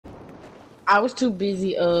I was too busy,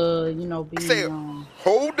 you know, I said, being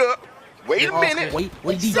hold up. Wait a minute. Wait,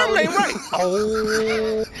 Something ain't right.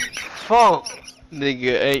 Oh, fuck,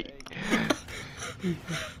 nigga, hey.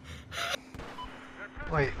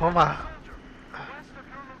 Wait, what my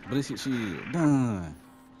ballistic shit done.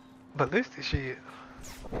 ballistic shit?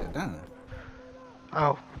 Yeah, done.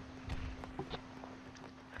 Oh.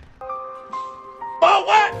 But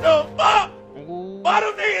what the fuck? Why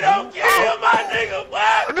them niggas don't kill my nigga,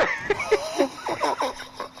 what?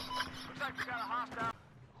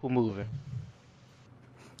 Who moving?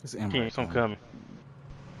 It's Emre. King, I'm coming.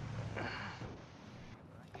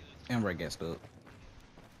 Emre got stuck.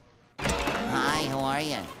 Hi, how are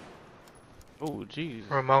you? Oh, jeez.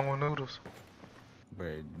 Ramon noodles.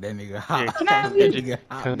 Bro, that nigga Yeah,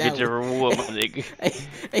 hopped. come get your reward, my nigga.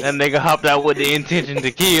 That nigga hopped out with the intention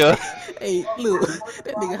to kill. Hey, look,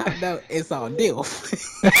 that nigga hopped out and saw death.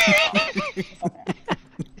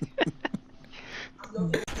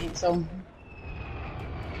 so.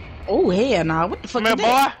 Oh hell nah! What the fuck Come is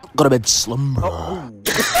here, that? boy. Go to bed, slumber.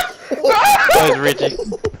 That's Richie.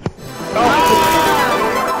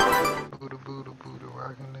 Buddha, Buddha, Buddha,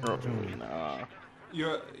 rockin' Oh, nigga. nah.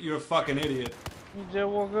 You're a fucking idiot. You just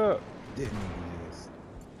woke up. That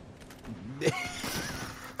nigga is.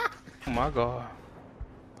 Oh my god.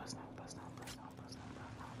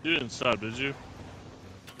 You didn't stop, did you?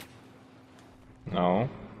 No.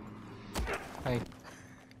 Hey.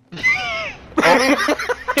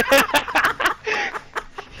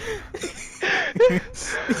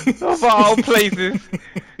 Of all places.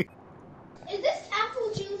 Is this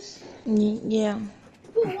apple juice? Yeah.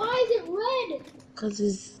 But why is it red? Cause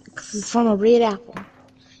it's from a red apple.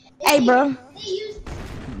 Hey, bro. They use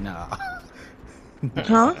Nah.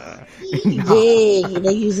 Huh? Yeah,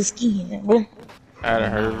 they use the skin. Bro. I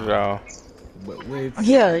done heard it all. But with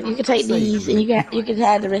Here, you can take these and you can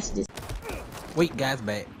have the rest of this. wait, guys,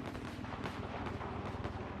 back.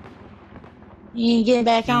 You ain't getting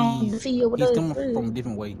back on the field with He's us. coming from a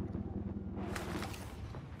different way.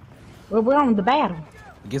 Well, we're on the battle.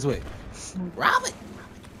 Guess what? Robert!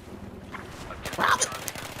 Robert!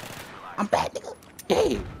 I'm back, nigga.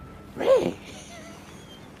 Hey! Ray!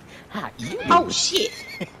 How you? Oh shit!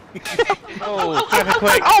 Oh, second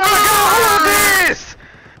quick. Oh my god, who is this?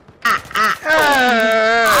 Oh,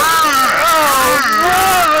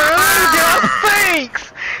 brother, look at thanks.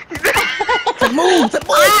 To move! To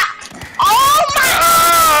move! Oh my!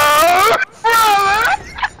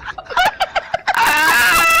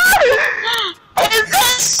 Is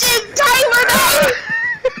that shit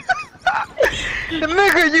Taylor?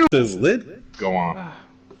 Nigga, you. Is lit? Go on.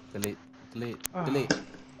 Delete. Delete.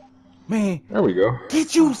 Man, There we go.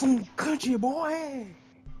 get you some country, boy!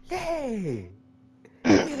 Yeah!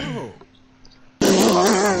 Get up! I'm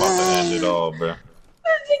about to end it all, bro.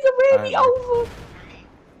 This nigga ran me over.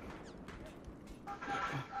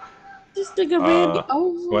 This nigga ran me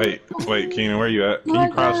over. Wait, Keenan, where you at? Can you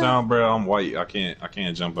crouch down, bro? I'm white. I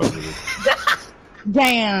can't jump over this.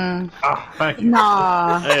 Damn. Ah, thank you.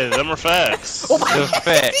 Nah. Hey, them are facts. Just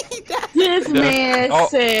fat. This man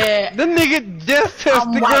said The nigga just touched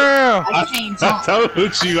I'm the white. ground. I can't I jump.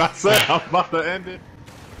 told you. I said I'm about to end it.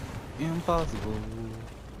 Impossible.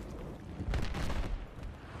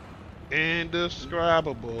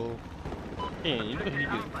 Indescribable. Yeah, you know he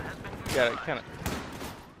just gotta kind of.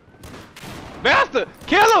 Bastard!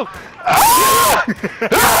 Kill him! Ah!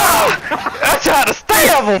 Ah! I tried to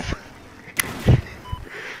stab him!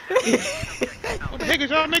 What the heck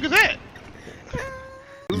is y'all niggas at?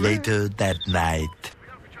 Later that night.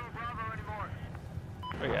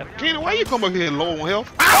 Kenny, why you come up here low on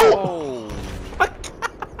health? Oh!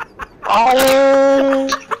 Oh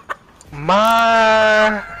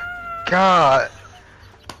my god.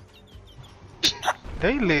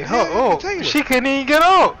 They lit her up. She couldn't even get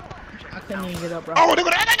up. I couldn't even get up, bro. Oh, they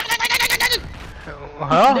gonna.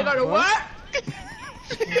 Huh? They go to what?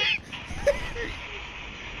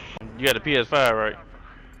 You got a PS5, right?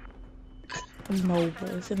 No, bro.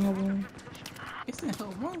 It's in her room. It's in her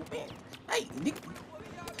room, man. Hey, nigga.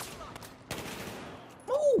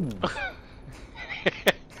 Move!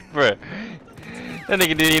 Bruh. That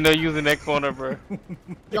nigga didn't even know you was in that corner, bruh.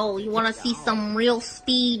 Yo, you wanna see some real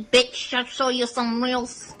speed, bitch? I'll show you some real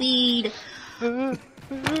speed.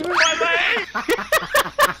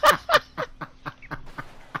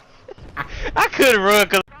 I couldn't run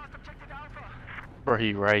cause bro,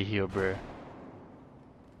 he right here, bruh.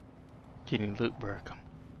 Can you look, bruh?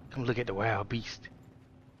 Come look at the wild beast.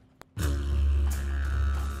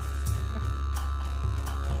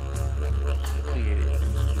 Look at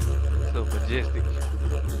it. So majestic.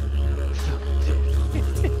 So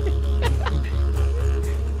majestic.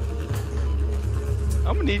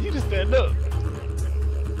 I'm gonna need you to stand up.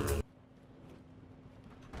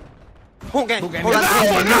 Home game.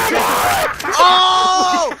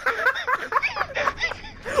 Oh!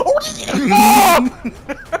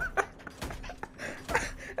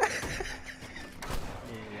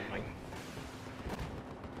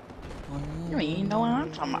 You ain't know what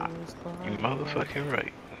I'm talking about. You motherfucking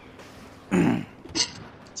right.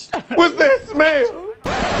 What's that smell?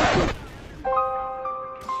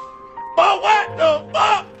 But what the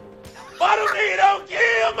fuck? Why do they don't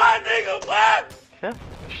kill my nigga, what? Yeah,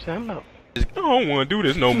 stand up. I don't want to do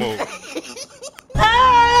this no more.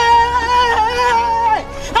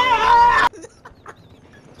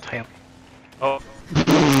 Damn. Oh.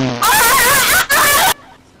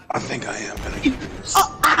 I think I am gonna use.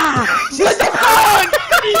 What the fuck?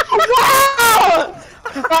 Wow!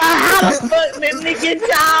 How the fuck did nigga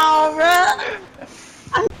down, bro?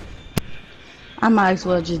 I might as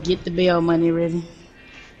well just get the bail money ready.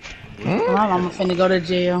 I'm finna go to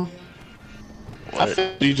jail. I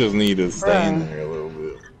think you just need to stay in there a little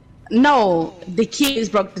bit. No, the kids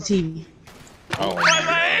broke the TV. Oh.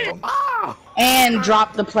 And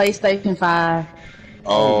dropped the PlayStation 5.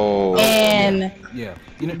 Oh. And Yeah.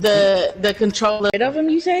 You know, the controller of them,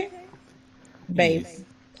 you say? Babe,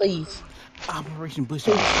 please. Operation Bush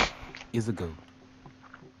is a go.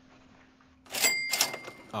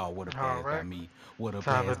 Oh, what a pass by me. What a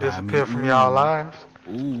Time pass to by me. disappear from y'all lives.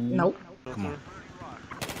 Ooh. Nope. Come on.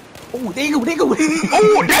 Oh, there you go, there you go.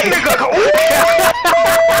 Oh, that nigga!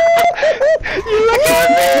 You look at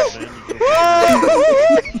this!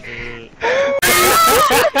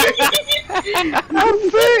 I'm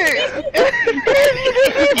sick!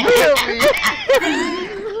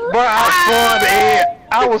 But I spawned in.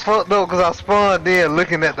 I was fucked up because I spawned in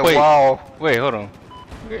looking at the wall. Wait, hold on.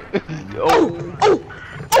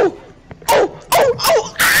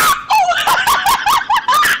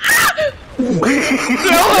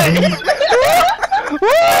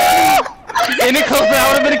 Any closer, I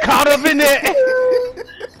would have been caught up in it.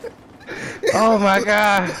 Oh my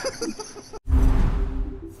god.